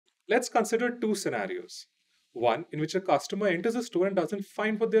Let's consider two scenarios. One in which a customer enters a store and doesn't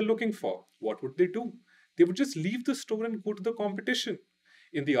find what they're looking for. What would they do? They would just leave the store and go to the competition.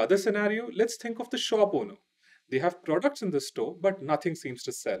 In the other scenario, let's think of the shop owner. They have products in the store, but nothing seems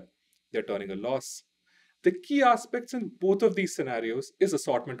to sell. They're turning a loss. The key aspects in both of these scenarios is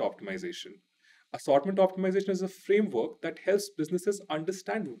assortment optimization. Assortment optimization is a framework that helps businesses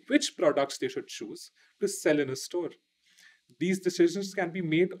understand which products they should choose to sell in a store. These decisions can be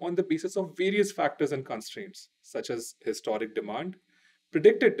made on the basis of various factors and constraints, such as historic demand,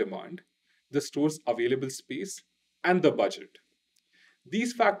 predicted demand, the store's available space, and the budget.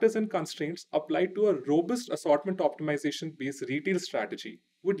 These factors and constraints applied to a robust assortment optimization based retail strategy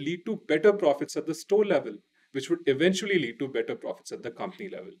would lead to better profits at the store level, which would eventually lead to better profits at the company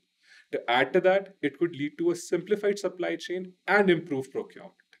level. To add to that, it could lead to a simplified supply chain and improved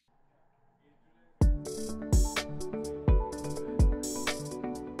procurement.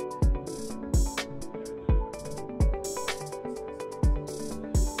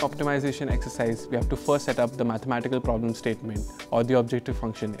 Optimization exercise, we have to first set up the mathematical problem statement or the objective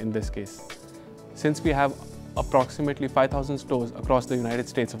function in this case. Since we have approximately 5,000 stores across the United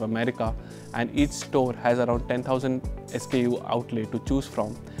States of America and each store has around 10,000 SKU outlay to choose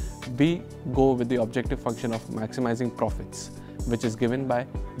from, we go with the objective function of maximizing profits, which is given by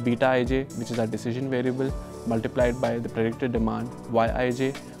beta ij, which is our decision variable, multiplied by the predicted demand,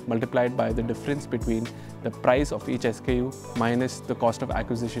 yij, multiplied by the difference between the price of each SKU minus the cost of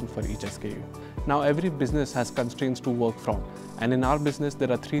acquisition for each SKU. Now every business has constraints to work from, and in our business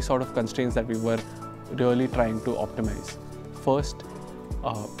there are three sort of constraints that we were really trying to optimize. First,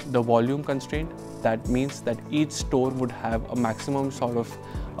 the volume constraint. That means that each store would have a maximum sort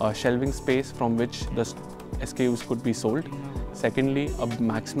of shelving space from which the SKUs could be sold. Secondly, a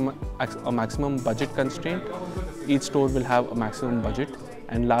maximum budget constraint. Each store will have a maximum budget.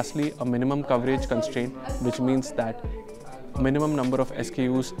 And lastly, a minimum coverage constraint, which means that minimum number of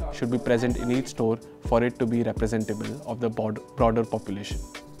SKUs should be present in each store for it to be representable of the broader population.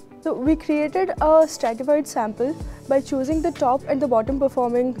 So we created a stratified sample by choosing the top and the bottom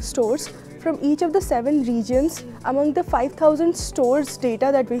performing stores from each of the 7 regions among the 5,000 stores data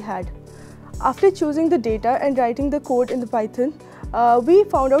that we had. After choosing the data and writing the code in the Python, we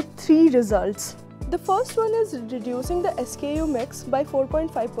found out 3 results. The first one is reducing the SKU mix by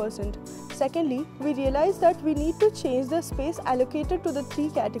 4.5%. Secondly, we realized that we need to change the space allocated to the 3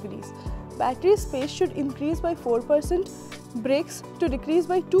 categories. Battery space should increase by 4%, brakes to decrease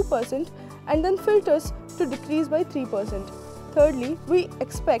by 2%, and then filters to decrease by 3%. Thirdly, we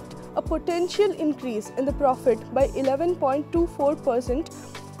expect a potential increase in the profit by 11.24%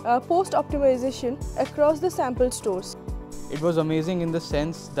 post-optimization across the sample stores. It was amazing in the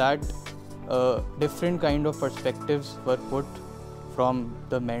sense that different kind of perspectives were put from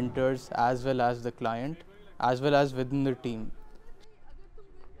the mentors as well as the client as well as within the team.